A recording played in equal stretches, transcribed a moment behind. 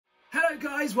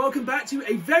Guys, welcome back to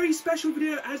a very special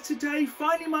video, as today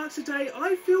finally marks the day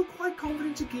I feel quite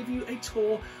confident to give you a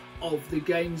tour of the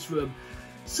games room.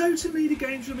 So to me, the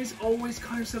games room is always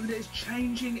kind of something that is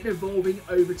changing and evolving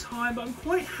over time, but I'm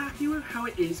quite happy with how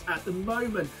it is at the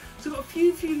moment. So I've got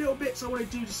a few little bits I want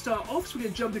to do to start off, so we're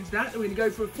going to jump into that and we're going to go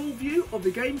for a full view of the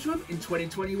games room in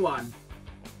 2021.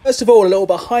 First of all, a little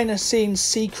behind the scenes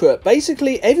secret.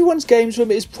 Basically, everyone's games room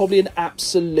is probably an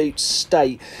absolute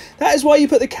state. That is why you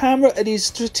put the camera at these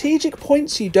strategic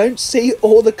points so you don't see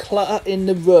all the clutter in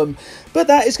the room. But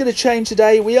that is going to change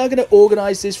today. We are going to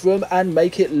organise this room and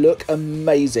make it look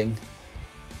amazing.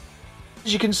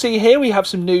 As you can see here, we have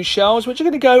some new shelves which are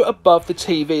going to go above the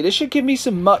TV. This should give me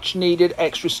some much needed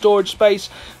extra storage space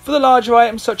for the larger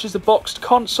items such as the boxed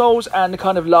consoles and the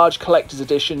kind of large collector's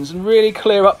editions, and really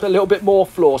clear up a little bit more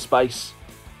floor space.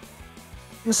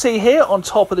 You can see here on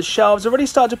top of the shelves, I've already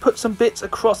started to put some bits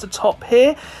across the top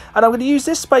here, and I'm going to use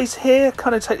this space here,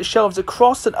 kind of take the shelves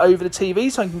across and over the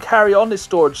TV so I can carry on this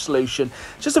storage solution.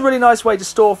 Just a really nice way to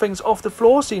store things off the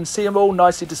floor so you can see them all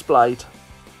nicely displayed.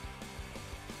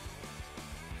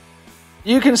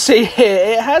 You can see here,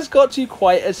 it has got to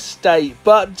quite a state,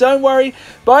 but don't worry,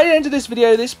 by the end of this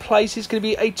video, this place is going to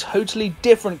be a totally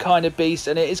different kind of beast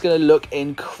and it is going to look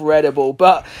incredible.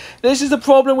 But this is the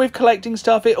problem with collecting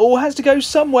stuff, it all has to go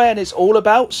somewhere and it's all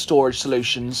about storage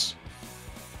solutions.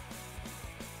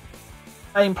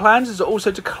 Main plans is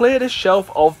also to clear this shelf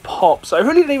of pops. I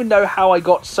really don't even know how I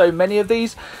got so many of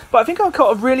these, but I think I've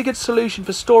got a really good solution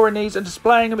for storing these and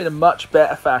displaying them in a much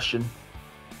better fashion.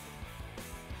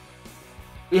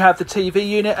 We have the TV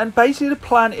unit, and basically the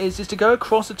plan is to go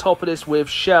across the top of this with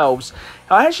shelves.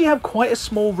 I actually have quite a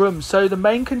small room, so the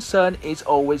main concern is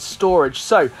always storage.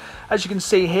 So as you can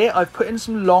see here, I've put in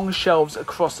some long shelves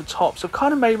across the top, so I've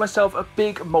kind of made myself a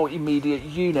big multimedia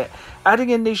unit.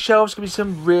 Adding in these shelves can be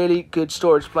some really good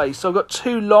storage place. So I've got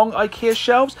two long IKEA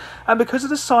shelves, and because of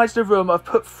the size of the room, I've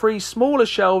put three smaller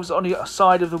shelves on the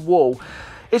side of the wall.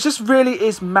 It just really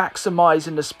is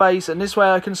maximising the space, and this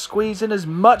way I can squeeze in as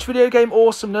much video game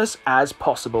awesomeness as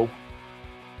possible.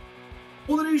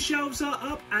 All the new shelves are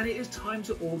up and it is time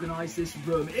to organise this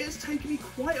room. It has taken me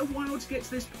quite a while to get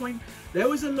to this point. There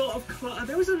was a lot of clutter,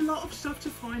 there was a lot of stuff to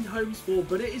find homes for,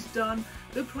 but it is done.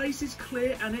 The place is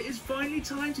clear and it is finally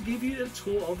time to give you a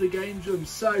tour of the games room.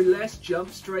 So let's jump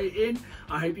straight in.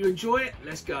 I hope you enjoy it.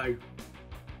 Let's go.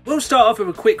 We'll start off with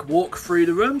a quick walk through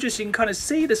the room just so you can kind of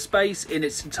see the space in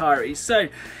its entirety. So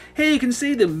here you can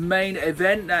see the main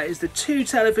event, that is the two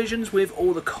televisions with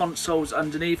all the consoles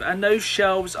underneath, and those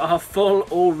shelves are full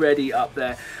already up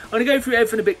there. I'm going to go through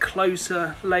everything a bit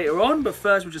closer later on, but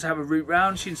first we'll just have a route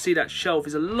round so you can see that shelf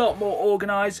is a lot more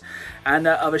organised and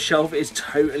that other shelf is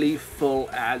totally full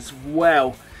as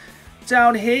well.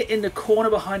 Down here in the corner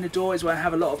behind the door is where I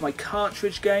have a lot of my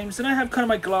cartridge games, and I have kind of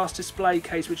my glass display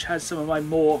case which has some of my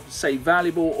more, say,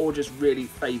 valuable or just really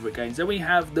favourite games. Then we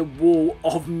have the wall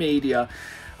of media.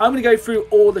 I'm going to go through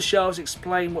all the shelves,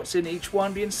 explain what's in each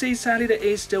one, but you can see sadly there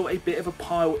is still a bit of a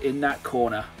pile in that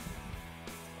corner.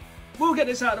 We'll get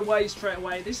this out of the way straight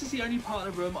away. This is the only part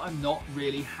of the room I'm not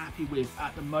really happy with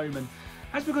at the moment.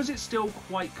 That's because it's still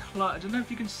quite cluttered. I don't know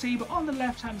if you can see, but on the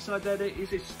left hand side there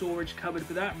is a storage cupboard,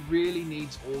 but that really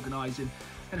needs organising,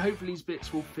 and hopefully these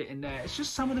bits will fit in there. It's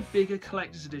just some of the bigger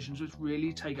collector's editions which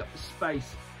really take up the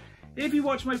space. If you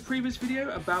watched my previous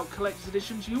video about collector's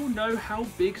editions, you'll know how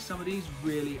big some of these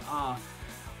really are.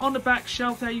 On the back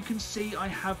shelf there you can see I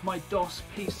have my DOS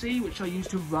PC, which I use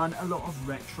to run a lot of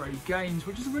retro games,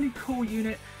 which is a really cool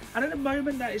unit, and at the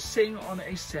moment that is sitting on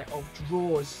a set of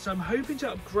drawers. So I'm hoping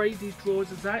to upgrade these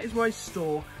drawers, as that is where I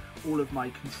store all of my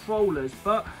controllers,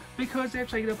 but because they've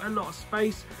taken up a lot of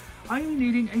space, I'm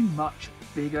needing a much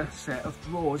bigger set of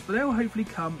drawers, but they'll hopefully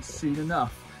come soon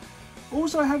enough.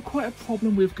 Also, I have quite a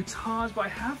problem with guitars, but I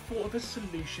have thought of a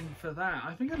solution for that.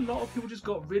 I think a lot of people just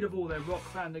got rid of all their Rock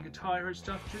Band and Guitar Hero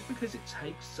stuff just because it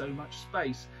takes so much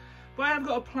space. But I have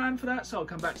got a plan for that, so I'll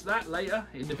come back to that later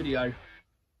in the video.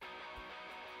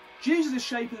 Due to the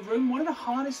shape of the room, one of the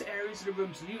hardest areas of the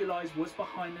room to utilise was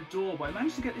behind the door, but I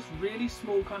managed to get this really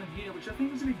small kind of unit, which I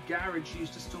think was in a garage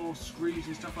used to store screws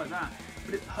and stuff like that,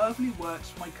 but it perfectly works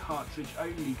for my cartridge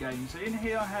only games. So in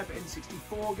here I have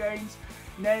N64 games,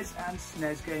 NES and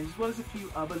SNES games, as well as a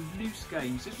few other loose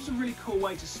games. This was a really cool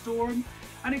way to store them,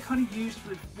 and it kind of used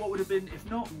what would have been, if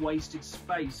not wasted,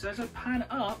 space. So as I pan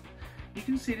up, you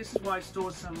can see this is where I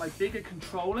stored some of my bigger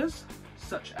controllers,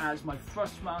 such as my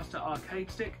Thrustmaster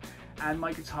arcade stick and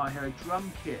my Guitar Hero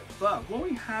drum kit. But what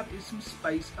we have is some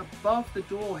space above the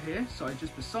door here, sorry,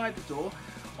 just beside the door,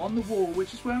 on the wall,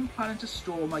 which is where I'm planning to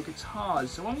store my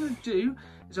guitars. So what I'm going to do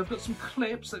is I've got some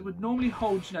clips that would normally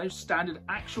hold, you know, standard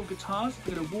actual guitars.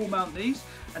 I'm going to wall mount these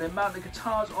and then mount the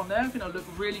guitars on there. I think it'll look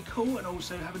really cool, and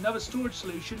also have another storage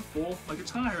solution for my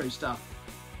Guitar Hero stuff.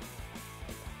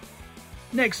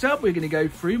 Next up, we're going to go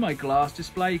through my glass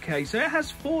display case. So it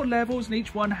has 4 levels and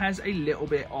each one has a little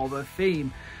bit of a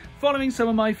theme, following some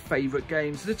of my favourite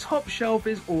games. So the top shelf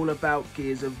is all about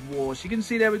Gears of War. So you can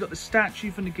see there we've got the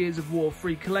statue from the Gears of War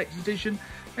 3 Collector's Edition.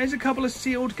 There's a couple of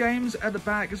sealed games at the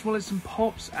back, as well as some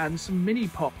pops and some mini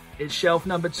pop. It's shelf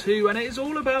number 2, and it is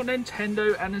all about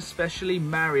Nintendo and especially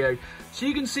Mario. So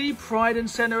you can see pride and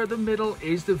center at the middle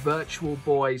is the Virtual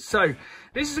Boy. So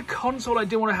this is a console I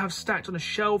didn't want to have stacked on a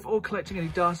shelf or collecting any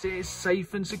dust. It is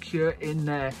safe and secure in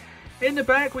there. In the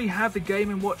back we have the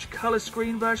Game & Watch colour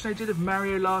screen version I did of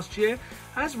Mario last year,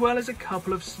 as well as a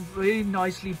couple of really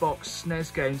nicely boxed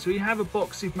SNES games. So we have a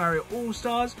box Super Mario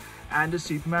All-Stars and a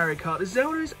Super Mario Kart. The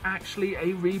Zelda is actually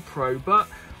a repro, but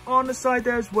on the side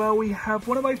there as well we have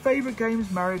one of my favourite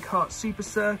games, Mario Kart Super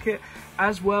Circuit,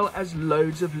 as well as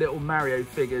loads of little Mario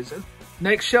figures.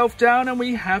 Next shelf down, and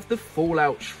we have the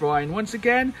Fallout Shrine. Once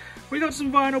again, we got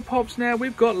some vinyl pops now.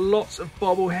 We've got lots of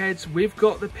bobbleheads. We've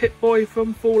got the Pip-Boy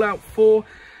from Fallout 4.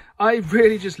 I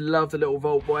really just love the little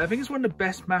Vault Boy. I think it's one of the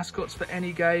best mascots for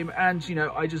any game, and you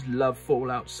know, I just love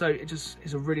Fallout. So it just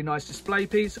is a really nice display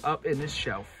piece up in this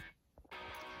shelf.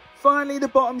 Finally, the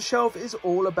bottom shelf is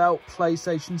all about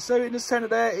PlayStation. So in the centre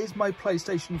there is my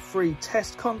PlayStation 3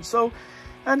 test console.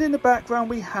 And in the background,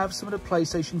 we have some of the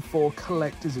PlayStation 4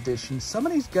 Collector's Edition. Some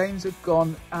of these games have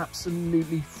gone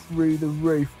absolutely through the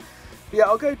roof. But yeah,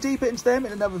 I'll go deeper into them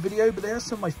in another video, but they are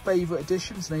some of my favourite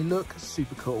editions and they look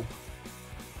super cool.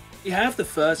 You have the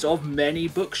first of many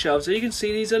bookshelves. So you can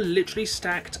see these are literally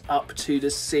stacked up to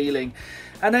the ceiling.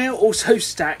 And they are also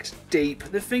stacked deep.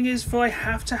 The thing is, I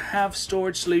have to have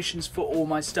storage solutions for all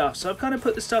my stuff. So I've kind of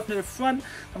put the stuff near the front.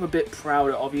 I'm a bit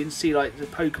prouder of. You can see like the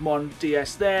Pokemon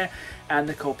DS there and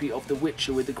the copy of The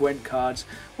Witcher with the Gwent cards.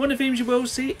 One of the things you will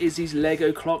see is these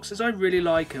Lego clocks, as I really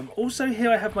like them. Also here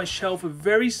I have my shelf of a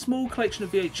very small collection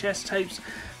of VHS tapes.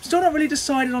 Still not really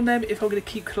decided on them if I'm going to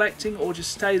keep collecting or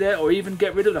just stay there or even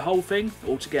get rid of the whole thing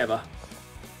altogether.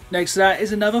 Next to that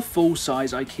is another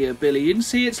full-size IKEA Billy. You can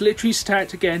see it's literally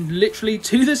stacked again, literally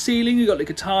to the ceiling. You've got the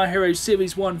Guitar Hero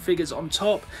Series 1 figures on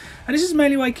top. And this is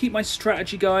mainly where I keep my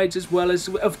strategy guides, as well as,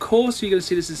 of course, you're going to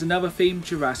see this is another theme,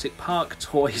 Jurassic Park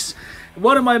toys.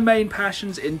 One of my main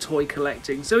passions in toy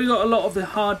collecting. So we've got a lot of the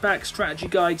hardback strategy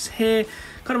guides here.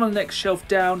 Kind of on the next shelf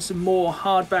down, some more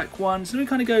hardback ones. And we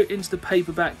kind of go into the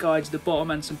paperback guides at the bottom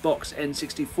and some box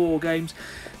N64 games.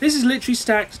 This is literally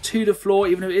stacked to the floor,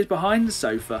 even though it is behind the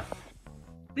sofa.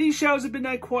 These shelves have been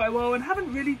there quite a while and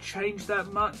haven't really changed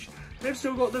that much. They've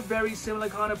still got the very similar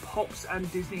kind of Pops and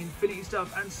Disney Infinity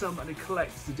stuff and some of the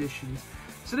collector's editions.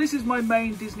 So this is my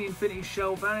main Disney Infinity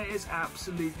shelf and it is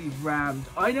absolutely rammed.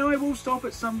 I know I will stop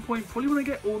at some point, probably when I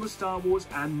get all the Star Wars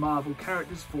and Marvel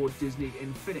characters for Disney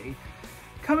Infinity.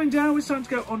 Coming down, we're starting to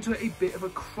go onto a bit of a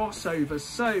crossover.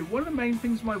 So one of the main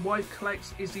things my wife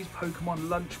collects is these Pokemon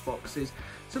lunch boxes.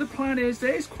 So the plan is,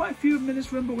 there is quite a few of them in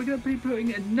this room, but we're going to be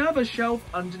putting another shelf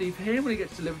underneath here when it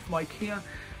gets delivered from IKEA.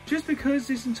 Just because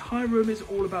this entire room is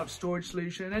all about storage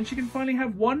solution, and then she can finally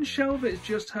have one shelf that is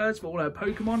just hers for all her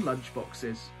Pokemon lunch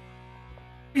boxes.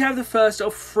 We have the first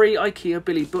of 3 IKEA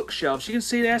Billy bookshelves. You can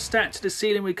see they're stacked to the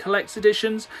ceiling with collector's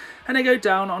editions, and they go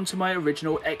down onto my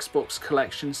original Xbox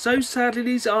collection. So sadly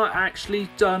these are actually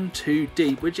done too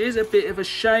deep, which is a bit of a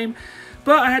shame.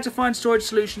 But I had to find storage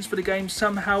solutions for the game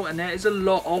somehow, and there is a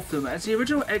lot of them, as the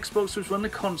original Xbox was one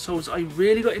of the consoles I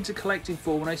really got into collecting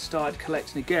for when I started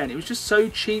collecting again. It was just so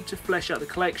cheap to flesh out the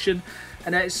collection,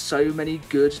 and there is so many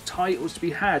good titles to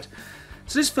be had.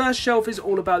 So this first shelf is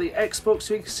all about the Xbox,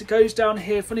 so it goes down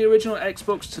here from the original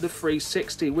Xbox to the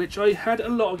 360, which I had a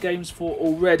lot of games for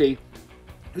already.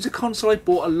 It was a console I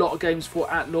bought a lot of games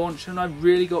for at launch, and I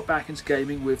really got back into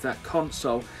gaming with that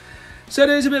console. So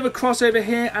there's a bit of a crossover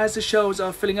here as the shelves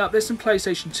are filling up. There's some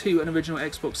PlayStation 2 and original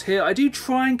Xbox here. I do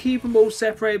try and keep them all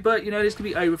separated, but you know, there's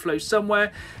going to be overflow somewhere.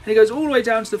 And it goes all the way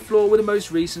down to the floor with the most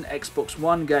recent Xbox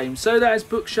One game. So that is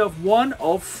bookshelf 1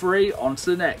 of 3, on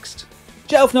to the next.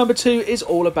 Shelf number 2 is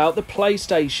all about the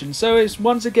PlayStation. So it's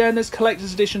once again, there's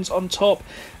collector's editions on top,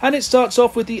 and it starts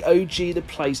off with the OG, the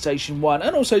PlayStation 1,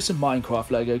 and also some Minecraft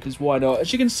logo, because why not?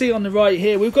 As you can see on the right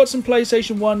here, we've got some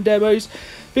PlayStation 1 demos,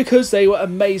 because they were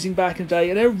amazing back in the day,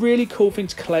 and they're a really cool thing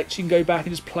to collect. You can go back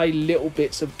and just play little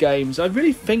bits of games. I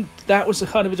really think that was the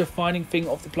kind of a defining thing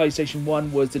of the PlayStation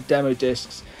 1 was the demo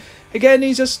discs. Again,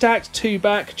 these are stacked 2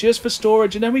 back just for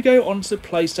storage, and then we go on to the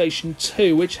PlayStation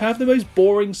 2, which have the most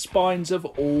boring spines of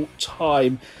all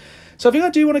time. So I think I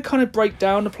do want to kind of break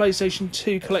down the PlayStation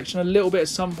 2 collection a little bit at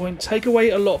some point, take away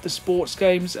a lot of the sports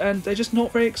games, and they're just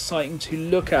not very exciting to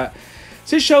look at.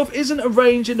 So this shelf isn't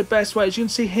arranged in the best way. As you can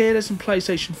see here, there's some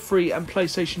PlayStation 3 and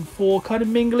PlayStation 4 kind of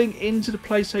mingling into the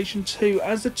PlayStation 2,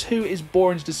 as the 2 is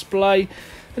boring to display.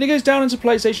 Then it goes down into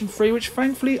PlayStation 3, which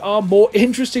thankfully are more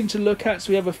interesting to look at,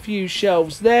 so we have a few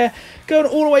shelves there. Going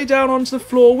all the way down onto the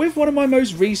floor with one of my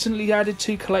most recently added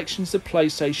to collections, the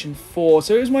PlayStation 4.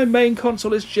 So here's my main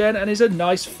console this gen, and is a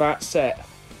nice fat set.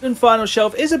 And final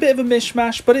shelf is a bit of a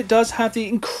mishmash, but it does have the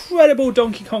incredible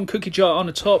Donkey Kong cookie jar on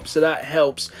the top, so that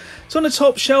helps. So on the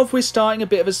top shelf, we're starting a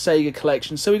bit of a Sega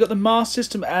collection. So we've got the Master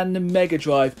System and the Mega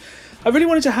Drive. I really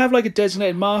wanted to have like a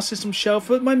designated Master System shelf,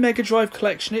 but my Mega Drive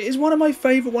collection, it is one of my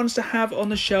favourite ones to have on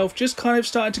the shelf, just kind of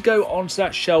starting to go onto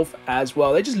that shelf as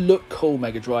well. They just look cool,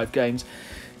 Mega Drive games.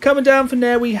 Coming down from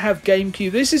there, we have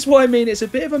GameCube. This is what I mean, it's a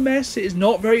bit of a mess, it is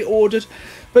not very ordered,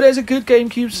 but there's a good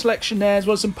GameCube selection there, as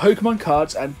well as some Pokemon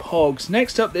cards and Pogs.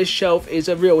 Next up this shelf is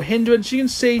a real hindrance. You can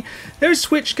see there are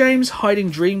Switch games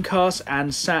hiding Dreamcast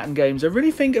and Saturn games. I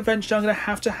really think eventually I'm going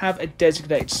to have a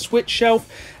designated Switch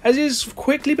shelf, as it is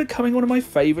quickly becoming one of my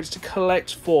favourites to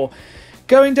collect for.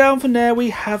 Going down from there, we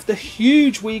have the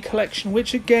huge Wii collection,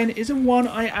 which again is a one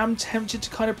I am tempted to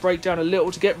kind of break down a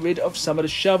little to get rid of some of the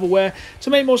shovelware to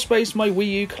make more space for my Wii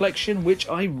U collection, which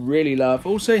I really love.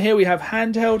 Also here we have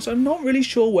handhelds. I'm not really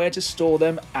sure where to store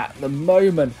them at the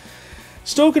moment.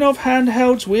 Stalking off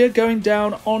handhelds, we are going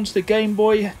down onto the Game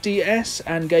Boy DS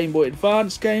and Game Boy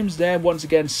Advance games. They're once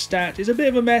again stacked. It's a bit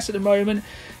of a mess at the moment.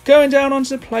 Going down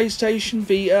onto the PlayStation,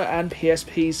 Vita and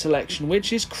PSP selection,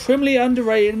 which is criminally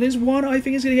underrated and is one I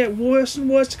think is going to get worse and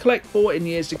worse to collect for in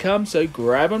years to come, so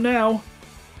grab them now.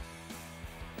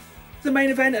 The main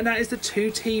event, and that is the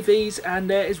 2 TVs, and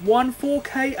there is one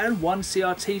 4K and one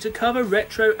CRT to cover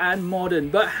retro and modern.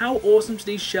 But how awesome do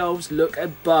these shelves look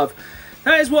above?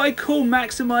 That is what I call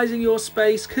maximising your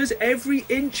space, because every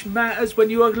inch matters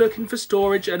when you are looking for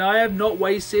storage, and I have not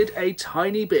wasted a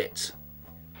tiny bit.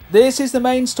 This is the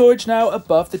main storage now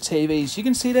above the TVs. You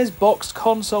can see there's boxed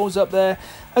consoles up there,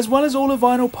 as well as all the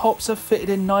vinyl pops are fitted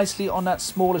in nicely on that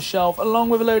smaller shelf, along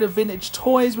with a load of vintage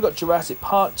toys. We've got Jurassic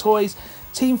Park toys,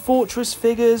 Team Fortress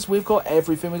figures, we've got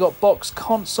everything. We've got boxed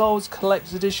consoles,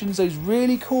 collector's editions, those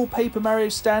really cool Paper Mario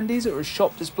standees that were a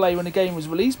shop display when the game was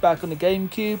released back on the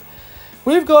GameCube.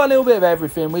 We've got a little bit of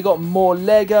everything. We've got more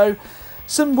Lego,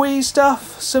 some Wii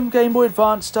stuff, some Game Boy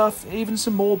Advance stuff, even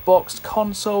some more boxed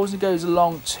consoles. It goes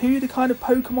along to the kind of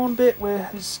Pokemon bit where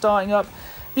it's starting up.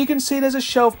 You can see there's a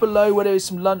shelf below where there is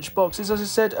some lunch boxes. As I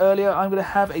said earlier, I'm going to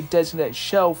have a designated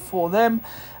shelf for them.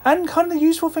 And kind of the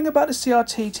useful thing about the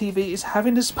CRT TV is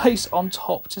having the space on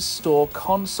top to store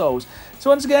consoles. So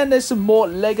once again, there's some more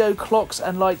Lego clocks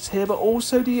and lights here, but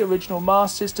also the original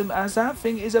Master System, as that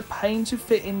thing is a pain to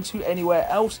fit into anywhere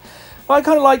else. But I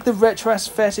kind of like the retro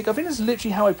aesthetic. I think that's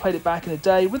literally how I played it back in the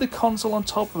day, with the console on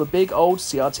top of a big old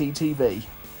CRT TV.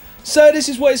 So this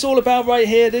is what it's all about right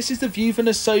here. This is the view from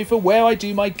the sofa where I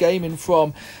do my gaming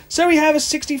from. So we have a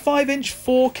 65-inch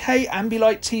 4K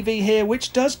Ambilight TV here,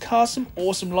 which does cast some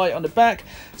awesome light on the back,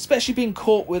 especially being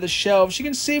caught with the shelves. You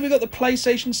can see we've got the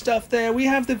PlayStation stuff there. We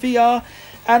have the VR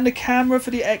and the camera for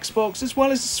the Xbox, as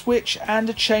well as the Switch and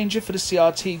a changer for the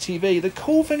CRT TV. The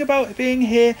cool thing about being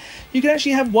here, you can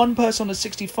actually have one person on the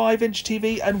 65-inch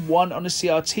TV and one on the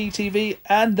CRT TV,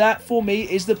 and that for me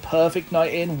is the perfect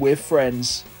night in with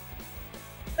friends.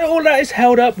 All that is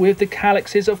held up with the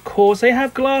Calyxes, of course. They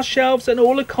have glass shelves and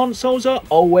all the consoles are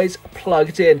always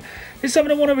plugged in. This is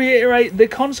something I want to reiterate. The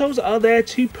consoles are there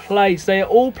to play. So they are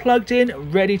all plugged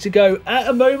in, ready to go at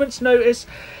a moment's notice.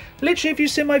 Literally, if you've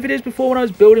seen my videos before when I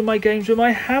was building my games room, I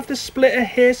have the splitter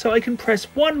here so I can press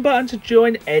one button to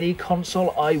join any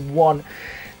console I want.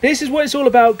 This is what it's all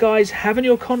about, guys. Having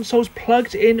your consoles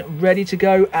plugged in, ready to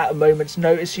go at a moment's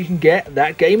notice. You can get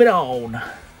that gaming on.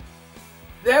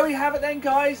 There we have it then,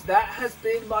 guys. That has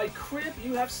been my crib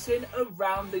you have seen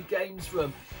around the games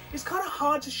room. It's kind of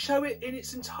hard to show it in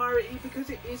its entirety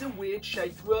because it is a weird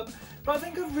shaped room, but I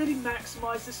think I've really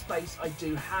maximised the space I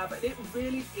do have, and it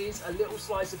really is a little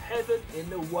slice of heaven in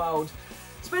the world.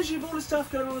 Especially with all the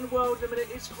stuff going on in the world in a minute,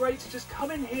 it's great to just come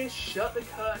in here, shut the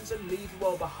curtains and leave the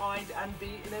world behind and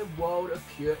be in a world of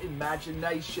pure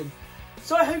imagination.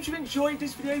 So I hope you enjoyed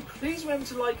this video. Please remember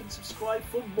to like and subscribe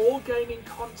for more gaming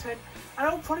content, and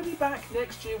I'll probably be back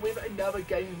next year with another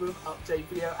gaming room update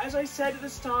video. As I said at the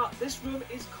start, this room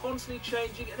is constantly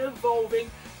changing and evolving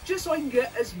just so I can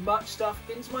get as much stuff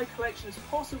into my collection as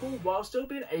possible while still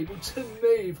being able to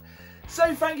move.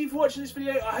 So thank you for watching this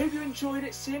video. I hope you enjoyed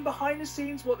it, seeing behind the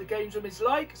scenes what the games room is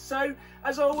like. So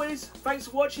as always, thanks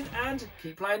for watching and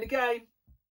keep playing the game.